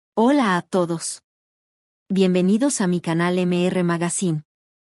Hola a todos. Bienvenidos a mi canal MR Magazine.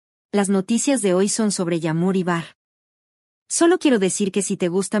 Las noticias de hoy son sobre Yagmur y Bar. Solo quiero decir que si te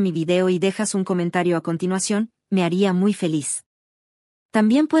gusta mi video y dejas un comentario a continuación, me haría muy feliz.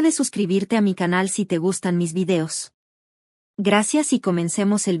 También puedes suscribirte a mi canal si te gustan mis videos. Gracias y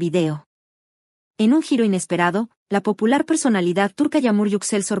comencemos el video. En un giro inesperado, la popular personalidad turca Yagmur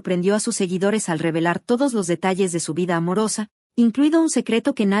Yuksel sorprendió a sus seguidores al revelar todos los detalles de su vida amorosa, incluido un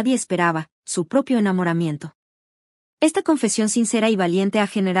secreto que nadie esperaba, su propio enamoramiento. Esta confesión sincera y valiente ha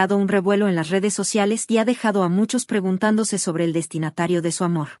generado un revuelo en las redes sociales y ha dejado a muchos preguntándose sobre el destinatario de su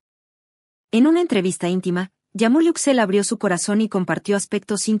amor. En una entrevista íntima, Yagmur Yuksel abrió su corazón y compartió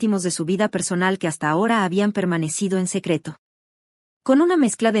aspectos íntimos de su vida personal que hasta ahora habían permanecido en secreto. Con una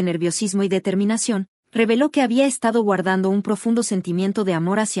mezcla de nerviosismo y determinación, reveló que había estado guardando un profundo sentimiento de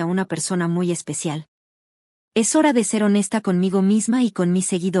amor hacia una persona muy especial. Es hora de ser honesta conmigo misma y con mis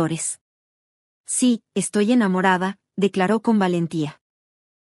seguidores. Sí, estoy enamorada, declaró con valentía.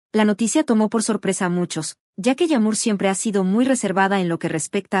 La noticia tomó por sorpresa a muchos, ya que Yagmur siempre ha sido muy reservada en lo que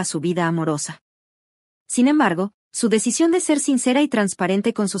respecta a su vida amorosa. Sin embargo, su decisión de ser sincera y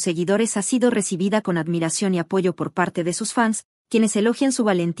transparente con sus seguidores ha sido recibida con admiración y apoyo por parte de sus fans, quienes elogian su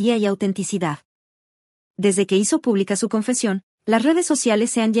valentía y autenticidad. Desde que hizo pública su confesión, las redes sociales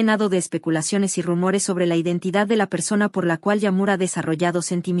se han llenado de especulaciones y rumores sobre la identidad de la persona por la cual Yagmur ha desarrollado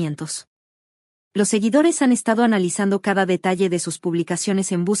sentimientos. Los seguidores han estado analizando cada detalle de sus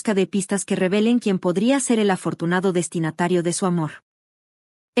publicaciones en busca de pistas que revelen quién podría ser el afortunado destinatario de su amor.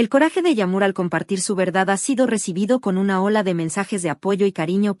 El coraje de Yagmur al compartir su verdad ha sido recibido con una ola de mensajes de apoyo y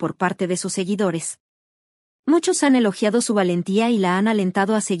cariño por parte de sus seguidores. Muchos han elogiado su valentía y la han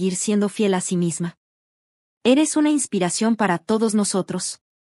alentado a seguir siendo fiel a sí misma. Eres una inspiración para todos nosotros.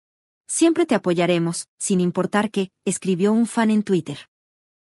 Siempre te apoyaremos, sin importar qué, escribió un fan en Twitter.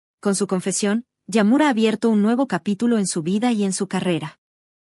 Con su confesión, Yagmur ha abierto un nuevo capítulo en su vida y en su carrera.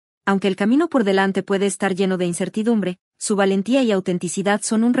 Aunque el camino por delante puede estar lleno de incertidumbre, su valentía y autenticidad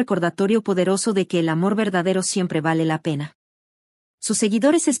son un recordatorio poderoso de que el amor verdadero siempre vale la pena. Sus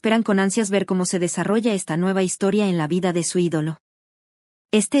seguidores esperan con ansias ver cómo se desarrolla esta nueva historia en la vida de su ídolo.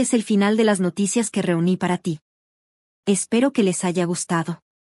 Este es el final de las noticias que reuní para ti. Espero que les haya gustado.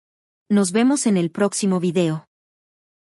 Nos vemos en el próximo video.